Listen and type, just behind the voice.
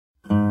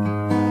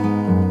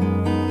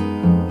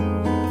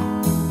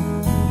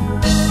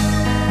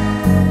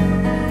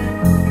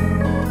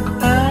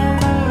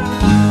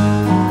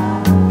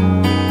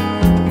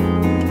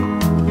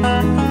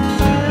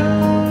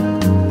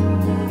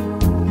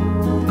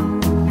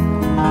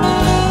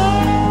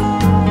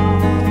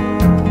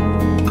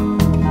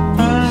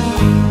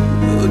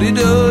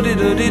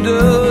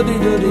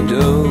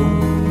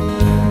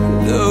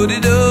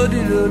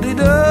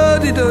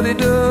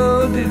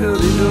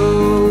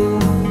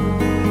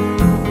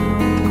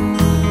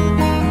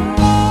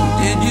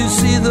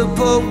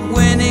folk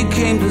when he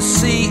came to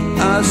see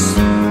us.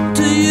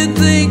 Do you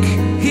think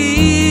he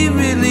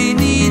really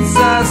needs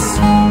us?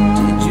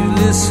 Did you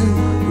listen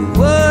to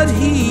what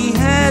he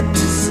had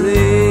to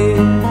say?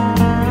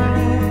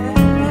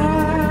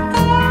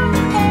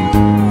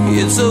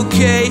 It's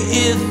okay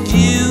if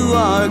you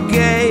are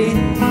gay,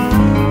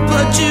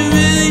 but you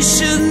really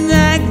shouldn't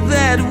act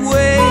that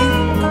way.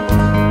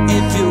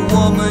 If you're a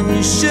woman,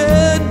 you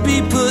should be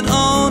put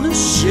on a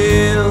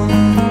shelf.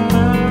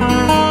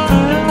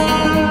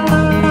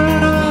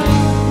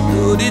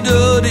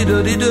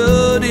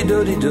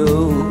 Do-de-do-de-do-de-do-de-do-de-do,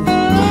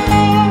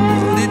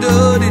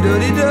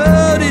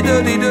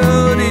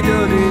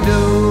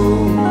 do-de-do-de-do-de-do-de-do-de-do-de-do.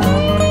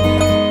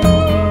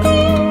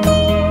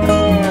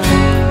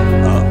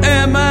 Or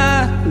am I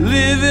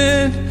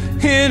living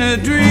in a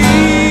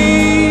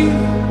dream?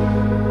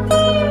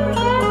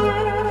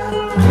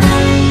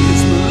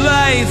 Is my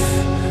life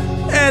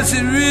as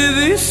it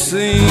really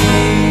seems?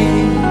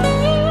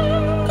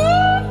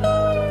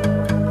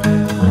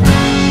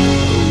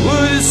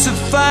 Would it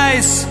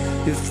suffice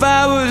if I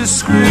were to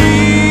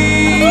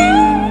scream?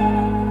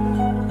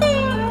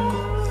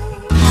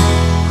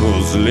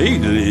 'Cause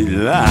lately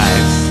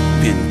life's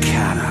been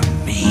kinda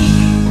mean.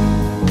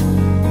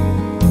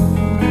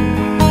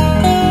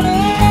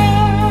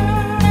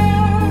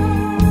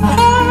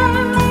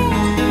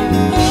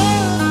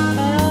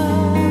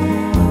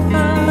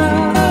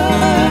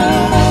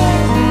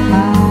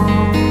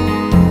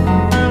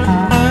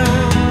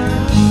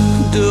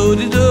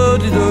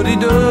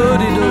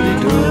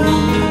 Do-de-do-de-do-de-do-de-do-de-do,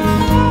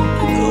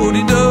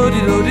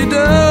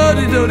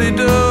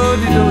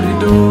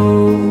 do-de-do-de-do-de-do-de-do-de-do-de-do.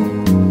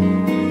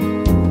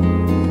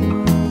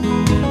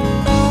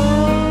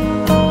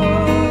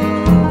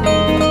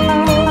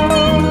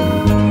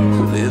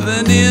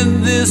 Living in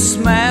this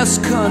mass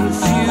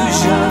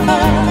confusion,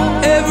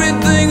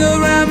 everything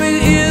around me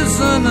is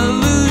an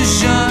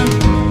illusion.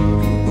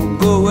 People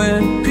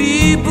going,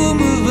 people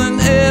moving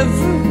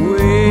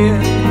everywhere.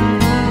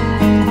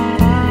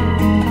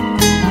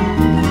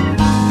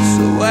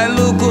 So I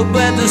look up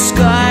at the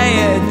sky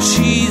at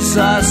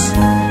Jesus.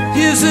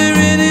 Is there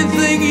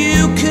anything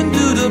you can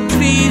do to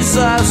please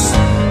us?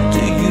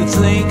 Do you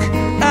think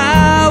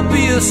I'll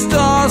be a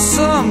star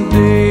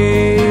someday?